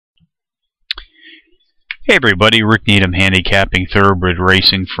Hey everybody, Rick Needham handicapping thoroughbred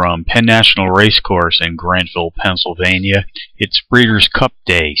racing from Penn National Racecourse in Grantville, Pennsylvania. It's Breeders' Cup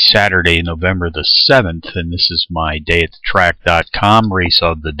Day, Saturday, November the 7th, and this is my dayatthetrack.com race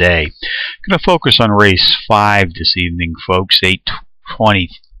of the day. I'm going to focus on race 5 this evening, folks, 8:28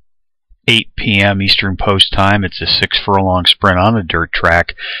 p.m. Eastern Post Time. It's a 6 furlong sprint on a dirt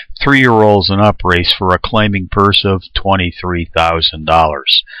track, 3-year-olds and up race for a claiming purse of $23,000.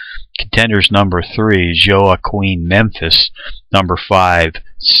 Contenders number 3, Joa Queen Memphis. Number 5,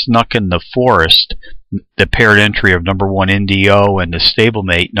 Snuck in the Forest. The paired entry of number 1, Indio, and the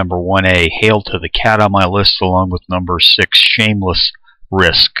stablemate number 1A, Hail to the Cat on my list, along with number 6, Shameless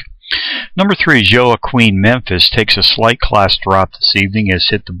Risk. Number 3, Joa Queen Memphis, takes a slight class drop this evening, has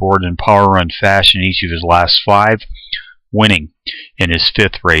hit the board in power run fashion each of his last 5, winning in his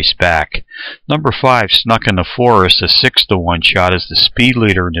 5th race back. Number 5, Snuck in the Forest, a 6-to-1 shot, is the speed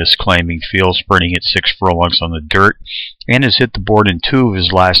leader in this claiming field, sprinting at 6 furlongs on the dirt, and has hit the board in 2 of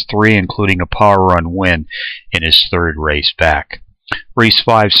his last 3, including a power run win in his 3rd race back. Race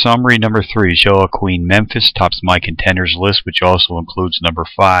 5 summary: number 3, Joa Queen Memphis, tops my contenders list, which also includes number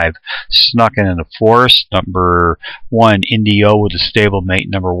 5, Snuck in the Forest, number 1, Indio, with a stablemate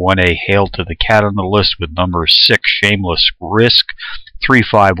number 1A, Hail to the Cat on the list, with number 6, Shameless Risk, 3,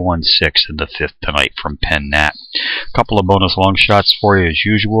 5, 1, 6 in the 5th tonight from Penn Nat. A couple of bonus long shots for you as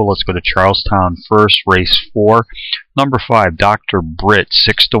usual. Let's go to Charles Town first, race 4. Number 5, Dr. Britt,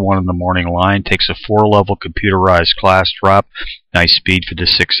 6-to-1 in the morning line, takes a 4-level computerized class drop. Nice speed for the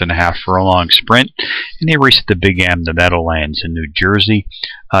 6.5 furlong sprint. And they race at the Big M, the Meadowlands in New Jersey.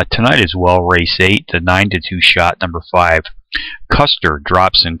 Tonight as well, race 8, the 9-to-2 shot, number 5. Custer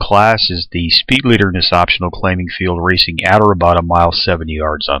drops in class, is the speed leader in this optional claiming field, racing at or about a mile 70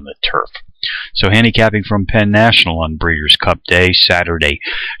 yards on the turf. So handicapping from Penn National on Breeders' Cup Day, Saturday,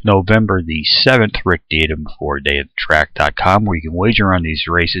 November the 7th. Rick Needham for dayatthetrack.com, where you can wager on these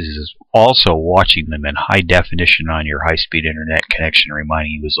races, is also watching them in high definition on your high-speed internet connection,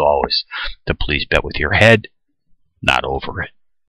 reminding you as always to please bet with your head, not over it.